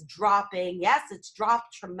followers dropping, yes, it's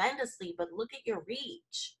dropped tremendously, but look at your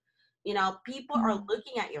reach. You know, people are Mm.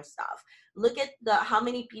 looking at your stuff. Look at the how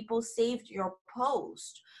many people saved your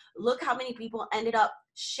post. Look how many people ended up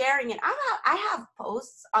sharing it. I have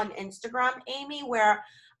posts on Instagram, Amy, where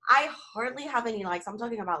I hardly have any likes. I'm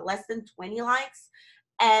talking about less than 20 likes.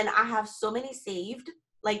 And I have so many saved,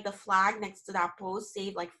 like the flag next to that post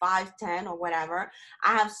saved like 5, 10, or whatever.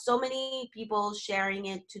 I have so many people sharing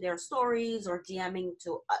it to their stories or DMing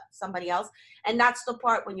to somebody else. And that's the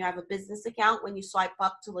part when you have a business account, when you swipe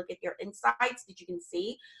up to look at your insights that you can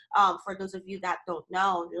see. For those of you that don't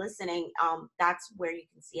know, listening, that's where you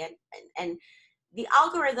can see it. And the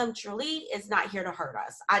algorithm truly is not here to hurt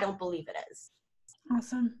us. I don't believe it is.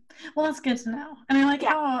 Awesome. Well, that's good to know. And I like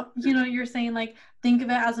Yeah, how, you're saying like think of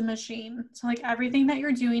it as a machine. So like everything that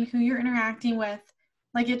you're doing, who you're interacting with,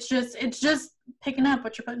 like it's just picking up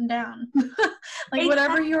what you're putting down. Like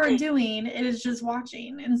whatever you're exactly. doing, it is just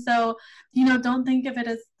watching. And so, don't think of it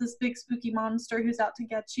as this big spooky monster who's out to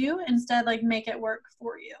get you. Instead, like make it work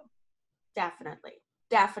for you. Definitely.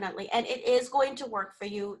 Definitely. And it is going to work for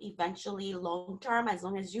you eventually, long term, as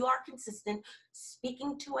long as you are consistent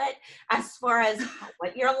speaking to it. As far as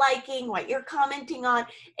what you're liking, what you're commenting on,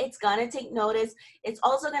 it's going to take notice. It's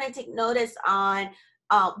also going to take notice on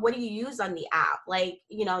what do you use on the app. Like,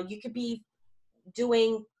 you could be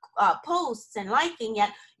doing posts and liking,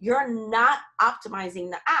 yet you're not optimizing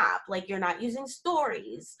the app. Like, you're not using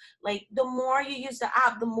stories. Like, the more you use the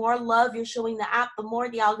app, the more love you're showing the app, the more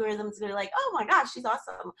the algorithm's gonna be like, oh my gosh, she's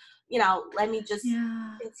awesome, let me just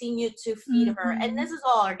Yeah. continue to feed her. And Mm-hmm. this is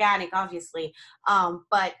all organic, obviously,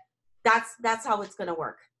 but that's how it's gonna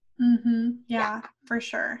work. Mm-hmm. Yeah. Yeah, for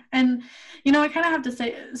sure. And I kind of have to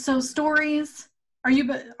say, so stories,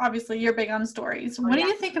 obviously you're big on stories. Oh What do yeah.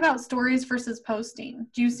 you think about stories versus posting?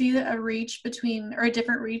 Do you see a reach between, or a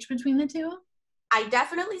different reach between the two? I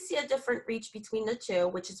definitely see a different reach between the two,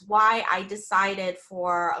 which is why I decided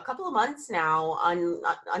for a couple of months now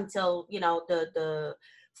until the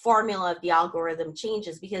formula of the algorithm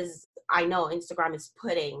changes, because I know Instagram is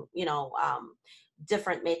putting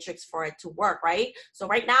different matrix for it to work, right? So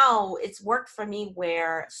right now it's worked for me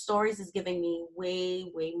where stories is giving me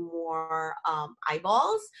way more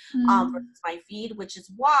eyeballs Mm. versus my feed, which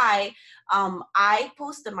is why I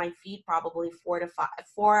post in my feed probably 4 to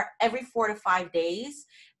 5 days,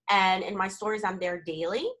 and in my stories I'm there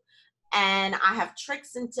daily. And I have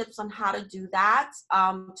tricks and tips on how to do that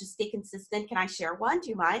to stay consistent. Can I share one? Do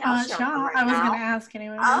you mind? I'll share one Sure. right I was now. gonna ask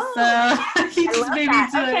anyways, so Oh, you I just love made me that.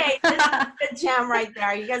 do Okay, this is it. a good gem right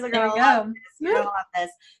there. You guys are There gonna you love go. this. You're gonna love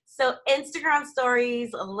this. So Instagram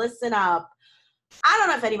stories, listen up. I don't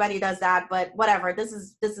know if anybody does that, but whatever. This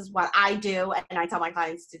is what I do, and I tell my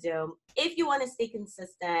clients to do. If you want to stay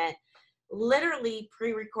consistent, literally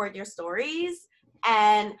pre-record your stories.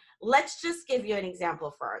 And let's just give you an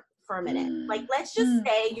example for a minute. Like, Mm. let's just Mm.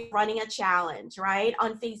 say you're running a challenge, right,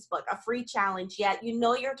 on Facebook, a free challenge, yet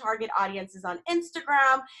your target audience is on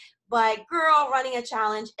Instagram. But girl, running a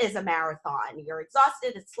challenge is a marathon. You're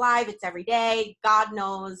exhausted. It's live. It's every day. God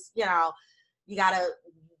knows, you gotta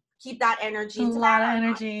keep that It's a energy. It's a lot of marathon.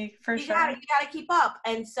 energy for You gotta sure. you gotta keep up.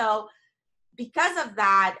 And so because of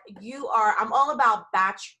that, I'm all about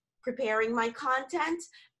batch preparing my content.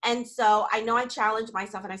 And so I know I challenged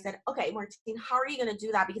myself and I said, okay, Martine, how are you going to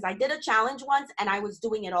do that? Because I did a challenge once and I was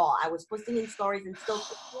doing it all. I was posting in stories and still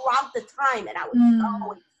throughout the time. And I was so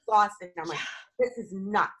Mm. exhausted. And I'm like, Yeah. this is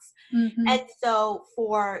nuts. Mm-hmm. And so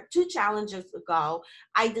for 2 challenges ago,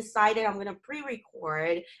 I decided I'm going to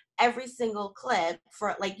pre-record every single clip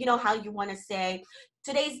for, like, how you want to say,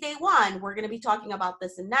 today's day one, we're going to be talking about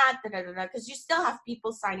this and that, because you still have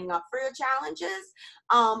people signing up for your challenges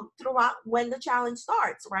throughout when the challenge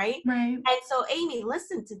starts, right? Right. And so, Amy,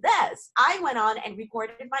 listen to this. I went on and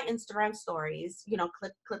recorded my Instagram stories,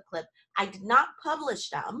 clip. I did not publish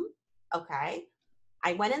them. Okay.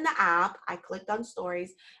 I went in the app, I clicked on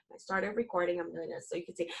stories, I started recording. I'm doing this so you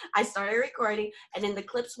can see. I started recording, and then the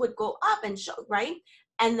clips would go up and show, right?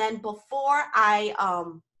 And then before I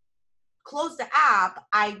close the app,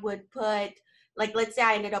 I would put, like, let's say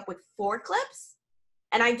I ended up with 4 clips,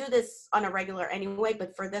 and I do this on a regular anyway,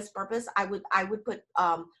 but for this purpose, I would put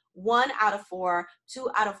 1 out of 4, 2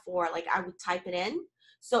 out of 4, like I would type it in.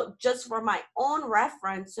 So just for my own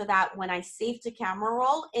reference, so that when I save to camera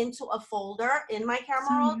roll into a folder in my So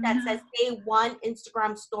camera roll that says day one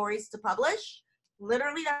Instagram stories to publish,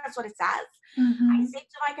 literally that's what it says. I Mm-hmm. save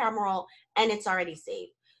to my camera roll and it's already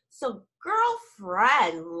saved. So,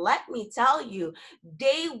 girlfriend, let me tell you,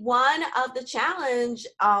 day one of the challenge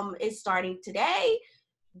is starting today.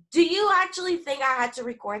 Do you actually think I had to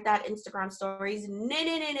record that Instagram stories? No.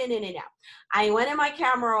 I went in my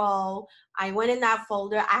camera roll. I went in that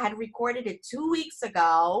folder. I had recorded it 2 weeks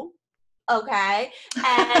ago. okay?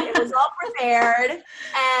 And it was all prepared,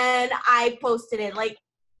 and I posted it. Like,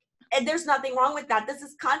 and there's nothing wrong with that. This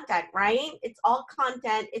is content, right? It's all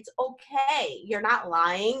content. It's okay. You're not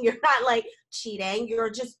lying. You're not like cheating. You're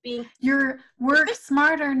just being. You're work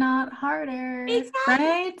smarter, not harder. Exactly.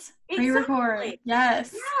 Right? Pre-record. Exactly.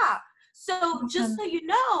 Yes. Yeah. So just so you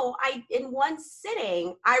know, in one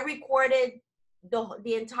sitting, I recorded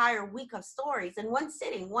the entire week of stories in one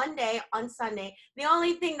sitting, one day on Sunday. The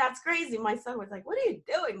only thing that's crazy, my son was like, "What are you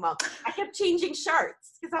doing, Mom?" I kept changing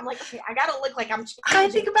shirts because I'm like, okay, I gotta look like I'm changing. I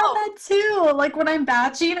think about that too. Like when I'm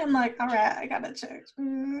batching, I'm like, all right, I gotta change.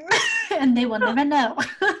 And they will never know.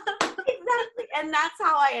 Exactly. And that's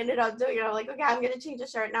how I ended up doing it. I'm like, okay, I'm gonna change the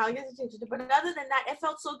shirt now. I'm gonna change it. But other than that, it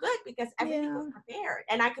felt so good because everything was prepared,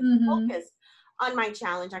 and I could focus on my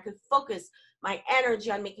challenge. I could focus my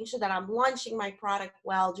energy on making sure that I'm launching my product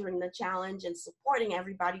well during the challenge and supporting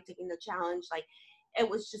everybody taking the challenge. Like, it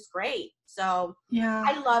was just great. So yeah,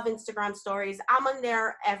 I love Instagram stories. I'm on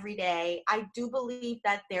there every day. I do believe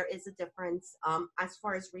that there is a difference as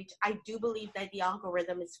far as reach. I do believe that the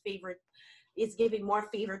algorithm is giving more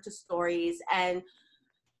favor to stories, and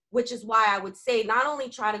which is why I would say not only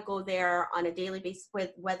try to go there on a daily basis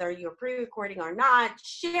with whether you're pre-recording or not,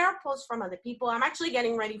 share posts from other people. I'm actually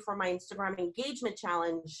getting ready for my Instagram engagement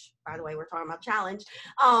challenge. By the way, we're talking about challenge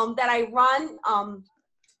that I run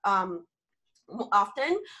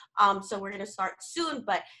often. So we're going to start soon,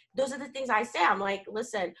 but those are the things I say. I'm like,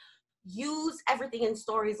 listen, use everything in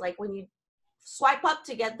stories. Like when you swipe up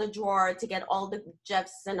to get the drawer, to get all the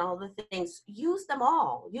gifs and all the things, use them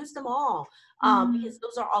all, because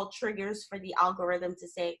those are all triggers for the algorithm to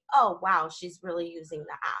say, oh wow, she's really using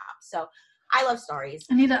the app. So I love stories.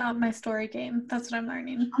 I need to up my story game. That's what I'm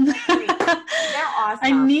learning. They're awesome.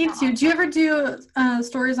 I need to. Do you ever do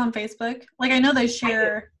stories on Facebook? Like I know they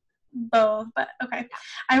share both, but okay.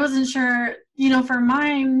 I wasn't sure, for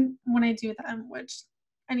mine, when I do them, which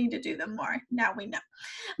I need to do them more. Now we know.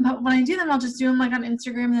 But when I do them, I'll just do them like on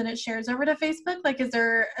Instagram and then it shares over to Facebook. Like, is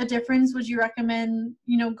there a difference? Would you recommend,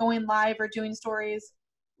 going live or doing stories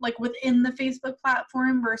like within the Facebook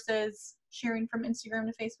platform versus sharing from Instagram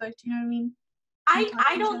to Facebook? Do you know what I mean?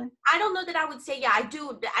 I don't know that I would say, yeah, I do.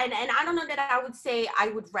 And I don't know that I would say I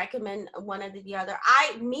would recommend one or the other.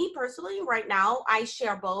 Me personally, right now, I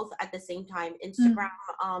share both at the same time.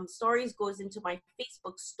 Instagram stories goes into my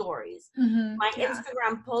Facebook stories. My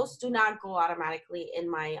Instagram posts do not go automatically in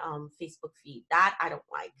my Facebook feed. That I don't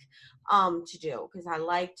like to do, because I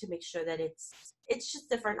like to make sure that it's just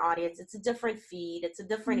different audience. It's a different feed. It's a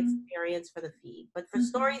different experience for the feed. But for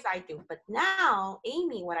stories, I do. But now,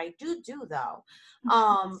 Amy, what I do though,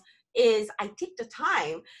 is I take the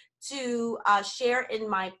time to share in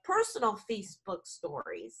my personal Facebook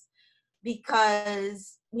stories,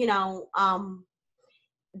 because,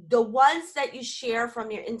 the ones that you share from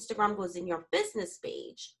your Instagram goes in your business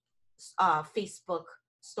page, Facebook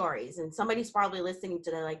stories. And somebody's probably listening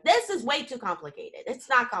to that like, this is way too complicated. It's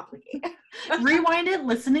not complicated. Rewind it,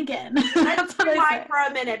 listen again. Let's rewind for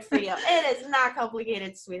a minute for you. It is not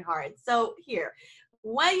complicated, sweetheart. So here,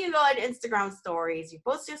 when you go on Instagram stories, you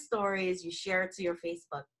post your stories, you share it to your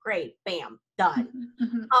Facebook. Great, bam, done.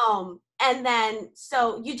 And then,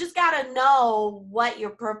 so you just got to know what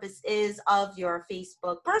your purpose is of your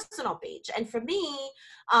Facebook personal page. And for me,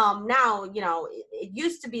 now, it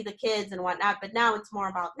used to be the kids and whatnot, but now it's more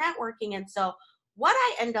about networking. And so what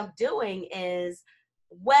I end up doing is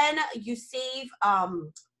when you save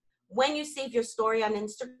your story on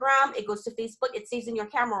Instagram, it goes to Facebook, it saves in your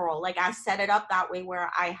camera roll. Like I set it up that way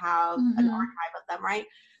where I have an archive of them, right?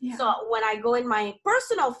 Yeah. So when I go in my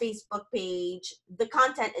personal Facebook page, the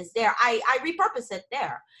content is there. I repurpose it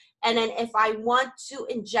there. And then if I want to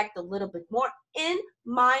inject a little bit more in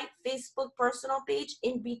my Facebook personal page,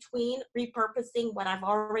 in between repurposing what I've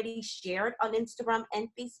already shared on Instagram and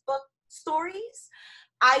Facebook stories,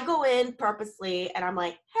 I go in purposely and I'm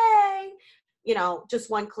like, hey, just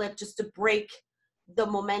one clip just to break the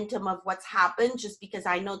momentum of what's happened, just because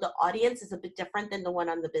I know the audience is a bit different than the one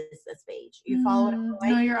on the business page. You follow what I'm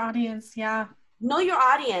saying? Know your audience, yeah. Know your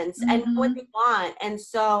audience and know what they want. And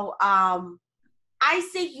so I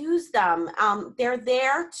say use them. They're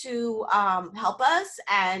there to help us,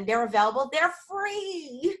 and they're available. They're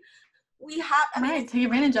free. Take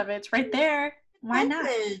advantage of it. It's right there. Why not?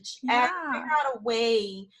 And figure out a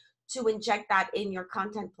way to inject that in your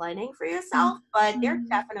content planning for yourself, but they're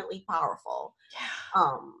definitely powerful.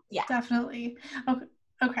 Yeah. Definitely.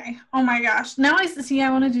 Okay. Oh my gosh. Now I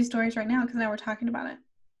want to do stories right now because now we're talking about it.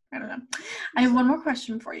 I don't know. I have one more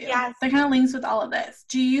question for you. Yes. That kind of links with all of this.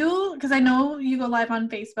 Because I know you go live on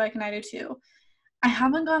Facebook and I do too. I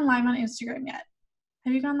haven't gone live on Instagram yet.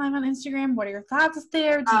 Have you gone live on Instagram? What are your thoughts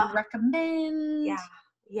there? Do you recommend?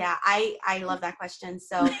 Yeah, I love that question.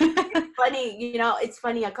 So funny, it's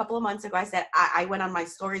funny. A couple of months ago, I said I went on my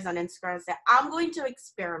stories on Instagram and said I'm going to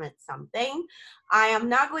experiment something. I am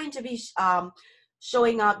not going to be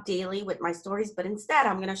showing up daily with my stories, but instead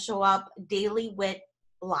I'm going to show up daily with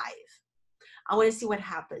live. I want to see what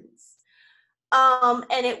happens.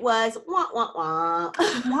 And it was wah wah wah.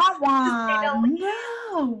 Wah wah.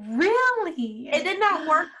 No, really. It did not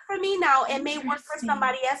work for me. Now it may work for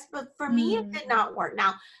somebody else, but for me it did not work.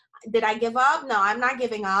 Now, did I give up? No, I'm not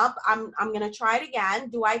giving up. I'm gonna try it again.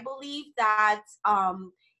 Do I believe that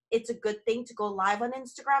it's a good thing to go live on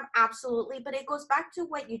Instagram? Absolutely. But it goes back to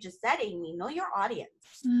what you just said, Amy. Know your audience.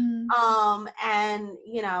 And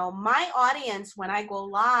my audience, when I go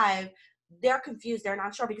live, they're confused. They're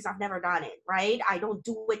not sure because I've never done it, right? I don't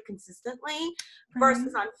do it consistently.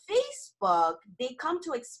 Versus on Facebook, they come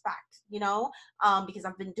to expect, because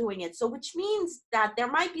I've been doing it. So which means that there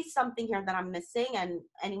might be something here that I'm missing, and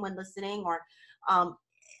anyone listening or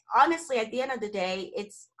honestly, at the end of the day,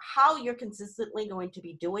 it's how you're consistently going to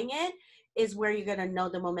be doing it is where you're going to know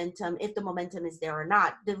the momentum, if the momentum is there or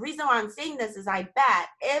not. The reason why I'm saying this is I bet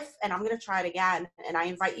and I'm going to try it again, and I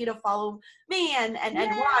invite you to follow me and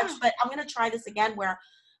watch, but I'm going to try this again where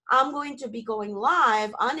I'm going to be going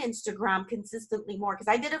live on Instagram consistently more, because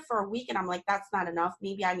I did it for a week and I'm like, that's not enough.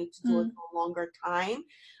 Maybe I need to do it for a longer time,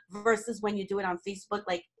 versus when you do it on Facebook,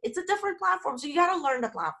 like it's a different platform. So you got to learn the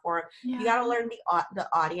platform. You got to learn the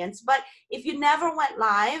audience. But if you never went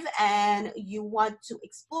live and you want to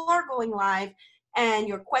explore going live and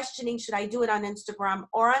you're questioning, should I do it on Instagram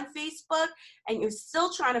or on Facebook? And you're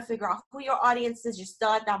still trying to figure out who your audience is. You're still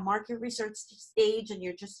at that market research stage and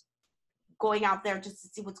you're just going out there just to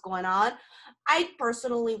see what's going on. I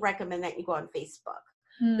personally recommend that you go on Facebook.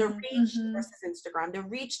 The reach versus Instagram. The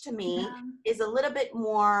reach to me is a little bit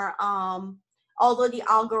more, although the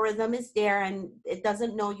algorithm is there and it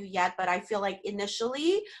doesn't know you yet, but I feel like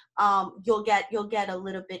initially you'll get a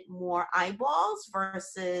little bit more eyeballs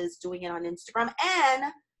versus doing it on Instagram.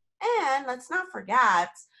 And let's not forget,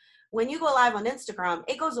 when you go live on Instagram,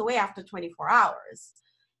 it goes away after 24 hours.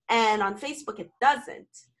 And on Facebook, it doesn't.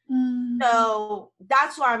 So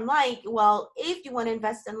that's why I'm like, well, if you want to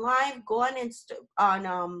invest in live, go on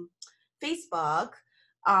Facebook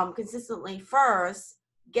consistently first,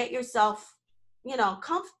 get yourself,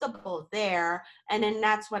 comfortable there. And then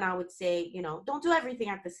that's when I would say, don't do everything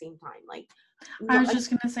at the same time. Like, I was just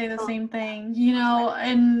going to say the same thing,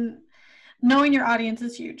 and knowing your audience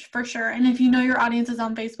is huge for sure. And if you know your audience is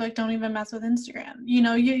on Facebook, don't even mess with Instagram. You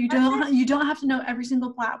don't have to know every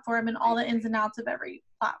single platform and all the ins and outs of every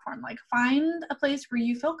platform. Like, find a place where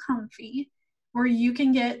you feel comfy, where you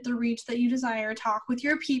can get the reach that you desire, talk with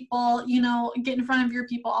your people, get in front of your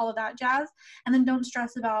people, all of that jazz. And then don't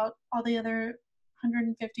stress about all the other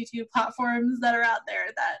 152 platforms that are out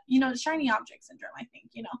there that, shiny object syndrome, I think,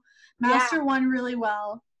 master one really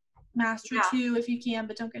well. Master two if you can,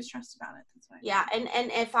 but don't get stressed about it.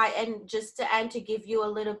 That's fine. And just to give you a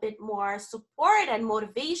little bit more support and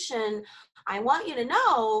motivation, I want you to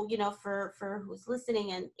know, for who's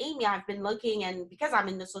listening, and Amy, I've been looking, and because I'm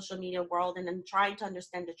in the social media world and I'm trying to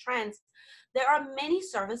understand the trends, there are many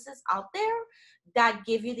services out there that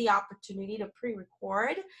give you the opportunity to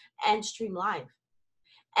pre-record and stream live.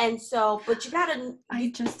 And so, but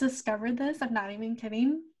I just discovered this. I'm not even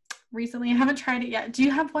kidding. Recently, I haven't tried it yet. Do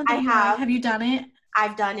you have one that you like? Have you done it?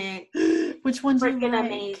 I've done it. Which one's freaking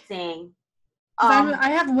amazing? I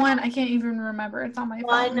have one. I can't even remember. It's on my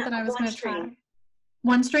phone that I was going to try.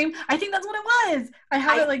 OneStream. I think that's what it was. I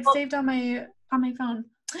have it saved on my phone.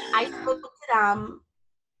 I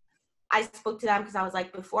spoke to them because I was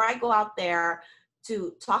like, before I go out there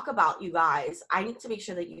to talk about you guys, I need to make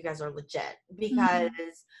sure that you guys are legit, because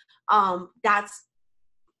that's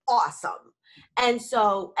awesome. And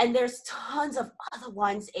there's tons of other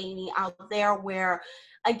ones, Amy, out there where,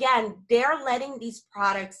 again, they're letting these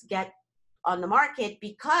products get on the market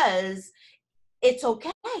because it's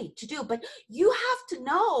okay to do. But you have to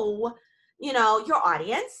know, your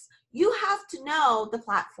audience. You have to know the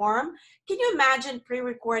platform. Can you imagine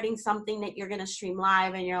pre-recording something that you're going to stream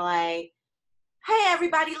live and you're like, hey,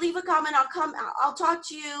 everybody, leave a comment. I'll talk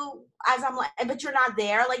to you as I'm like, but you're not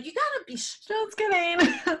there. Like, you got to be. Just kidding.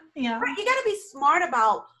 Yeah. Right? You got to be smart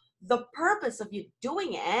about the purpose of you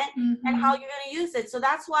doing it and how you're going to use it. So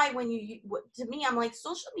that's why to me, I'm like,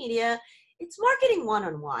 social media, it's marketing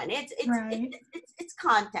one-on-one. It's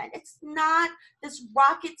content. It's not this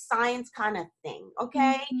rocket science kind of thing.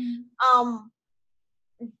 Okay.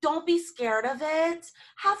 Don't be scared of it.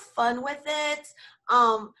 Have fun with it.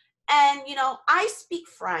 And, I speak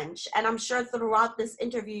French, and I'm sure throughout this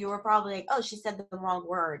interview, you were probably like, oh, she said the wrong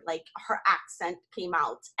word. Like her accent came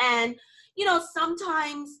out. And,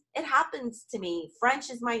 sometimes it happens to me. French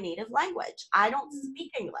is my native language. I don't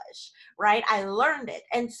speak English, right? I learned it.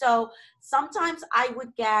 And so sometimes I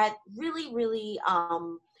would get really, really,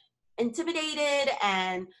 intimidated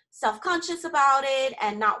and self-conscious about it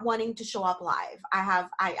and not wanting to show up live.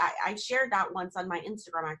 I shared that once on my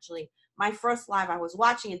Instagram, actually. My first live, I was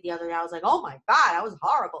watching it the other day. I was like, oh my God, that was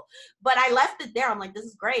horrible. But I left it there. I'm like, this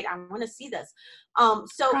is great. I want to see this.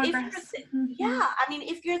 So Progress.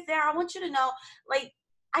 if you're there, I want you to know, like,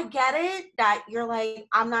 I get it that you're like,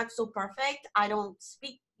 I'm not so perfect. I don't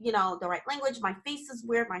speak, the right language. My face is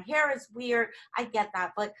weird. My hair is weird. I get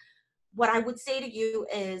that. But what I would say to you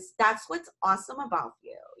is that's what's awesome about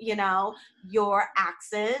you, your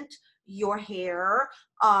accent, your hair,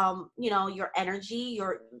 your energy,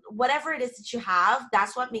 your whatever it is that you have,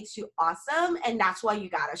 that's what makes you awesome. And that's why you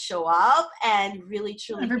got to show up and really,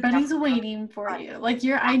 truly. Everybody's waiting for you. Like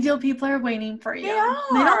your ideal people are waiting for you.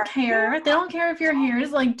 They don't care. They don't care if your hair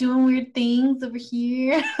is like doing weird things over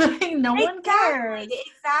here. No one cares.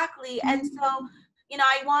 Exactly. And so,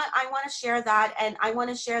 I want to share that, and I want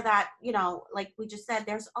to share that, like we just said,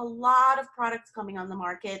 there's a lot of products coming on the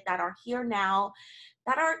market that are here now,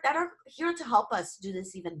 that are here to help us do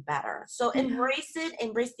this even better. So embrace it,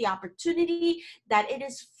 embrace the opportunity that it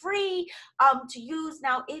is free to use.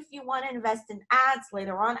 Now, if you want to invest in ads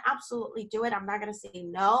later on, absolutely do it. I'm not going to say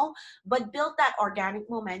no, but build that organic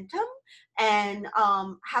momentum and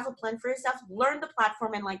have a plan for yourself. Learn the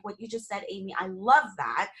platform, and like what you just said, Amy, I love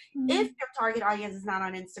that. If your target audience is not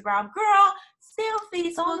on Instagram, girl, stay on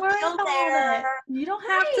Facebook. Don't worry about it. You don't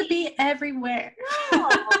have to be everywhere. No,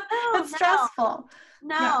 it's stressful.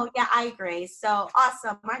 No, yeah, I agree. So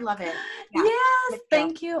awesome. I love it. Yeah. Yes,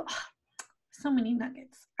 thank you. So many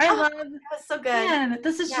nuggets. I love it. Was so good. Man,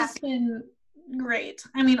 this has just been great.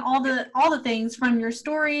 I mean, all the things from your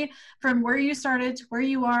story, from where you started to where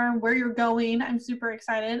you are, where you're going. I'm super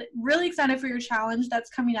excited. Really excited for your challenge that's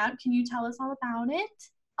coming up. Can you tell us all about it?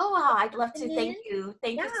 Oh, wow. I'd love to. Thank you.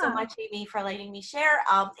 Thank you so much, Amy, for letting me share.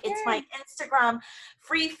 It's my Instagram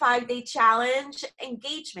free 5-day challenge,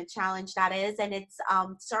 engagement challenge, that is. And it's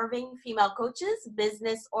serving female coaches,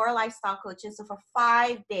 business or lifestyle coaches. So for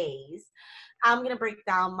 5 days, I'm going to break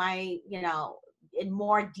down my, in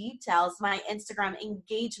more details, my Instagram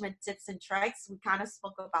engagement tips and tricks. We kind of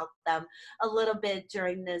spoke about them a little bit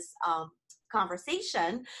during this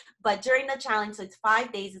conversation, but during the challenge, so it's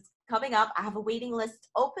 5 days, it's coming up. I have a waiting list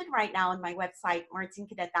open right now on my website,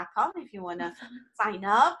 martinecadet.com, if you want to sign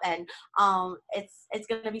up. And it's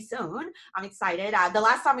going to be soon. I'm excited. The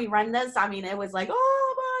last time we ran this, I mean, it was like,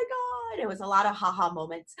 oh my God, it was a lot of haha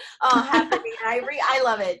moments happening. I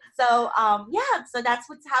love it. So so that's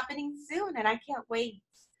what's happening soon, and I can't wait.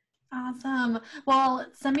 Awesome. Well,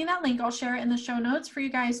 send me that link. I'll share it in the show notes for you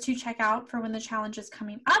guys to check out for when the challenge is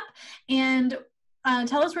coming up. And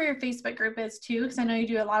tell us where your Facebook group is too, because I know you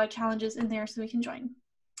do a lot of challenges in there, so we can join.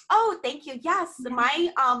 Oh, thank you. Yes.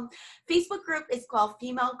 My Facebook group is called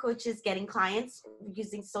Female Coaches Getting Clients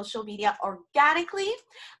Using Social Media Organically.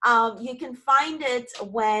 You can find it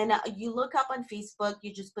when you look up on Facebook.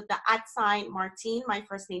 You just put the @ Martine, my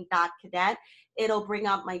first name, .cadet. It'll bring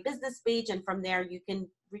up my business page, and from there you can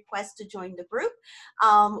request to join the group.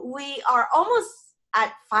 We are almost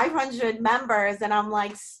at 500 members, and I'm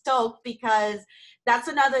like stoked, because that's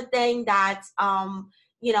another thing that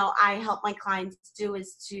I help my clients do,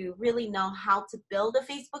 is to really know how to build a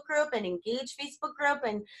Facebook group and engage Facebook group.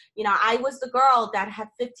 And I was the girl that had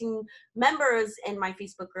 15 members in my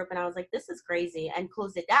Facebook group, and I was like, this is crazy, and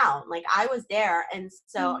closed it down. Like, I was there, and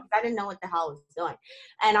so I didn't know what the hell I was doing.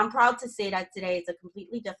 And I'm proud to say that today it's a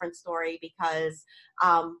completely different story, because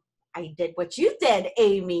I did what you did,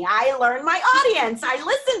 Amy. I learned my audience. I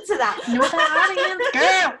listened to that. Know that audience,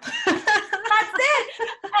 girl. That's it.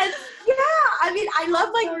 And I mean, I love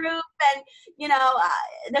my group, and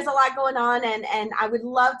there's a lot going on, and I would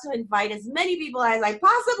love to invite as many people as I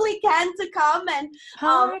possibly can to come and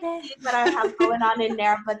see what I have going on in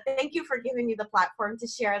there. But thank you for giving me the platform to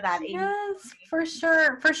share that, Amy. Yes, for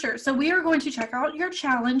sure. So we are going to check out your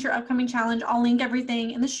challenge, your upcoming challenge. I'll link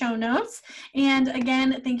everything in the show notes. And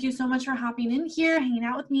again, thank you so much for hopping in here, hanging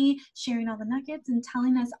out with me, sharing all the nuggets, and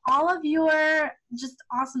telling us all of your just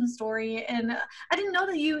awesome story. And I didn't know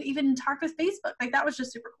that you even talked with Facebook. Like, that was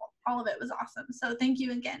just super cool. All of it was awesome. So thank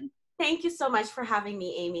you again. Thank you so much for having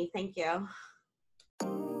me, Amy. Thank you.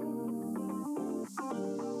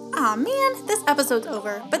 Aw man, this episode's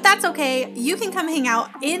over, but that's okay. You can come hang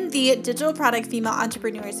out in the Digital Product Female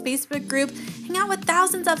Entrepreneurs Facebook group, hang out with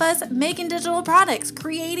thousands of us making digital products,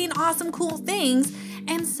 creating awesome, cool things,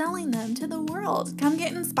 and selling them to the world. Come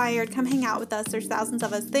get inspired, come hang out with us. There's thousands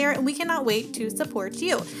of us there, and we cannot wait to support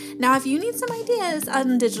you. Now, if you need some ideas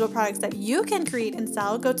on digital products that you can create and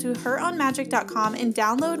sell, go to herownmagic.com and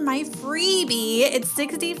download my freebie. It's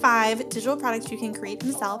 65 digital products you can create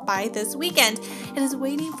and sell by this weekend. It is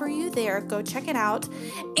waiting for you there. Go check it out.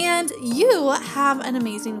 And you have an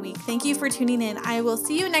amazing week. Thank you for tuning in. I will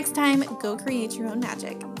see you next time. Go create your own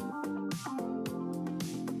magic.